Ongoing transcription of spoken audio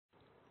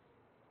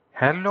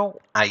Hello,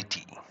 IT.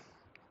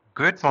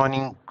 Good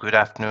morning, good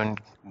afternoon,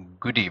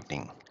 good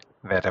evening,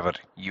 wherever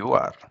you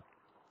are.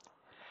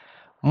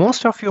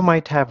 Most of you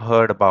might have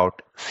heard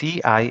about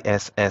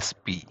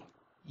CISSP.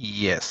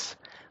 Yes,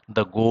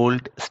 the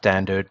gold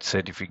standard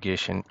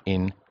certification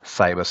in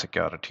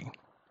cybersecurity.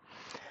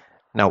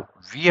 Now,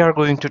 we are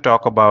going to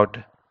talk about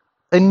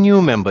a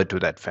new member to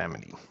that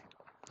family.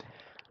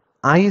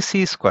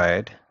 IC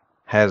Squared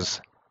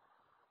has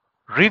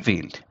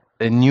revealed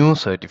a new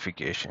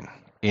certification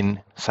in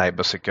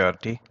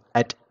cybersecurity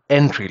at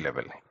entry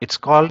level. It's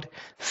called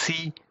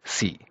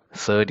CC,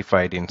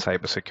 Certified in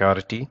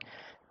Cybersecurity,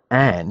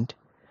 and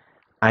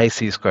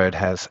IC Squared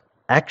has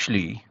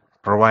actually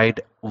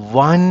provide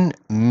 1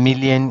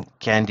 million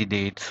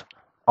candidates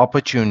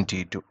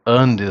opportunity to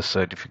earn this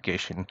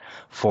certification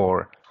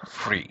for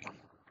free.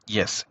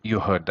 Yes,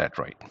 you heard that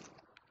right.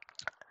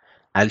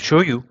 I'll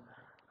show you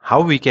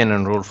how we can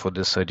enroll for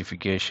this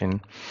certification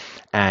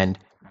and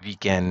we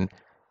can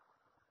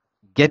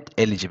get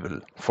eligible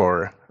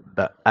for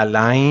the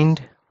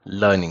aligned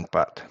learning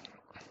path.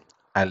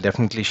 I'll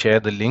definitely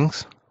share the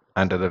links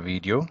under the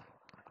video.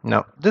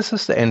 Now, this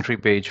is the entry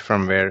page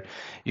from where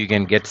you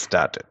can get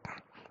started.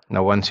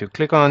 Now, once you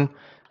click on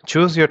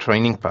choose your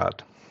training path,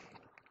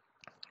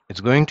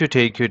 it's going to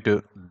take you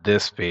to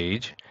this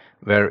page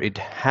where it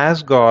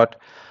has got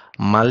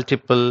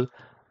multiple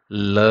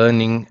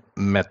learning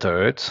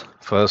methods,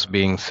 first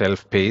being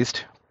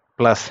self-paced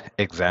plus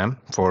exam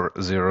for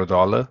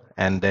 $0,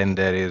 and then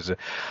there is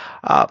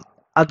uh,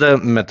 other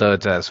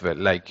methods as well,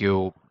 like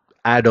you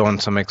add on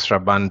some extra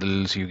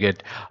bundles, you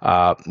get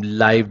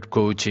live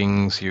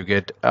coachings, you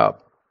get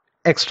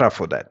extra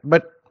for that.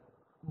 But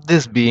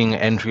this being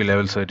entry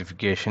level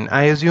certification,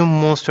 I assume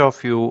most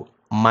of you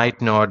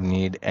might not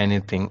need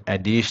anything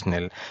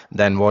additional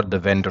than what the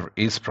vendor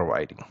is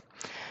providing.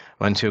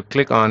 Once you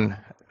click on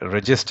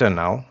register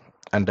now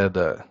under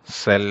the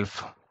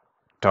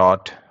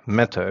self-taught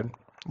method,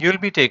 you'll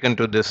be taken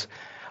to this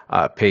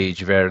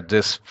page where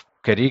this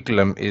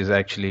curriculum is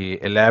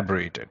actually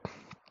elaborated.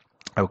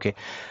 Okay,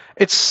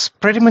 it's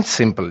pretty much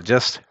simple,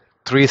 just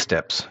 3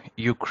 steps.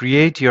 You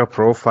create your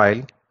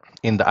profile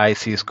in the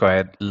IC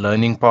Squared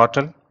learning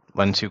portal.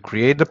 Once you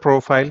create the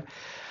profile,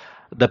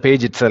 the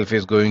page itself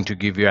is going to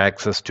give you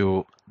access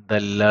to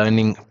the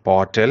learning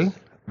portal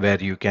where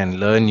you can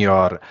learn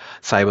your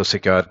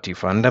cybersecurity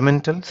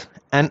fundamentals,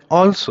 and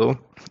also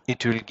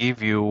it will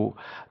give you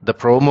the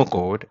promo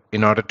code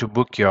in order to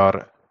book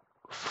your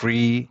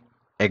free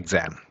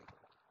exam.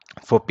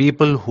 For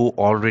people who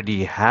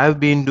already have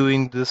been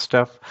doing this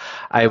stuff,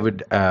 I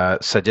would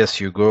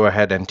suggest you go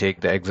ahead and take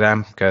the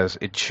exam because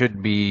it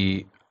should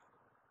be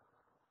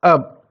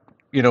a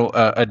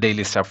a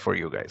daily stuff for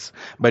you guys.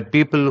 But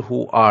people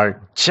who are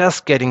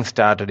just getting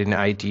started in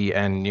IT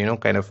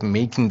and kind of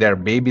making their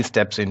baby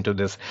steps into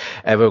this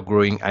ever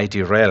growing IT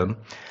realm,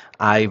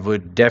 I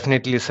would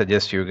definitely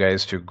suggest you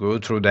guys to go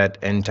through that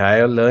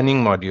entire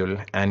learning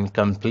module and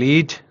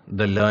complete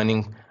the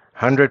learning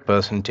 100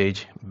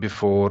 percentage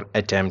before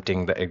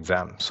attempting the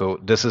exam. So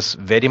this is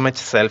very much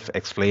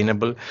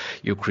self-explainable.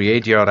 You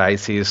create your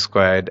IC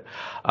Squared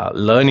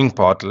learning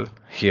portal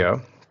here.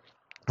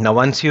 Now,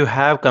 once you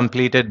have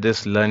completed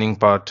this learning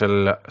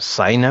portal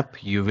sign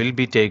up, you will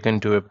be taken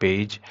to a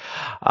page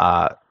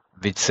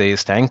which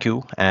says thank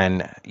you,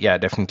 and yeah,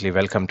 definitely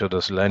welcome to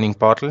this learning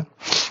portal.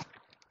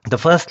 The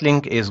first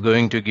link is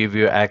going to give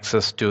you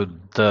access to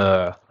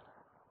the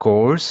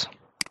course.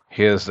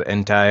 Here's the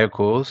entire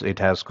course. It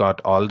has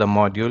got all the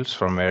modules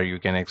from where you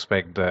can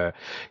expect the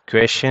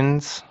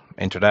questions,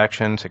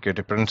 introduction,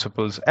 security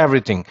principles,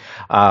 everything,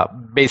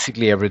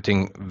 basically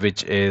everything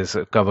which is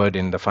covered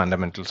in the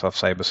fundamentals of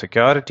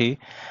cybersecurity.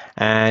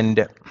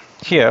 And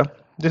here,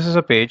 this is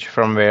a page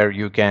from where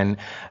you can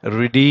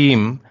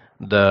redeem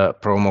the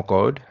promo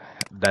code.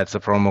 That's the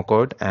promo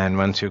code, and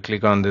once you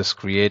click on this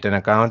create an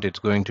account, it's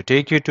going to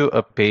take you to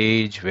a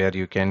page where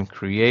you can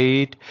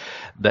create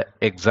the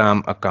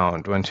exam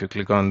account. Once you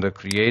click on the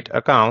create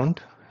account,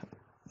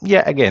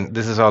 yeah, again,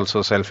 this is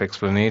also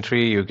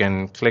self-explanatory. You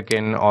can click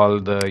in all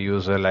the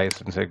user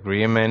license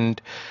agreement.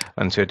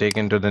 Once you're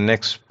taken to the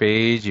next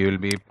page, you'll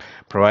be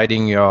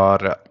providing your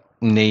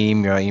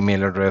name, your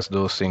email address,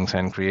 those things,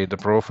 and create the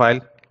profile.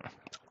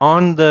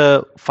 On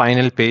the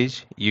final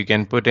page, you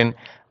can put in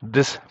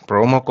this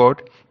promo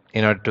code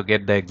in order to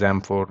get the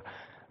exam for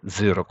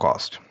zero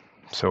cost.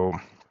 So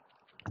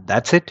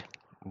that's it.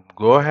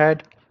 Go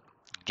ahead,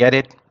 get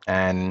it,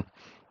 and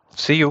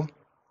see you.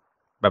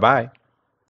 Bye bye.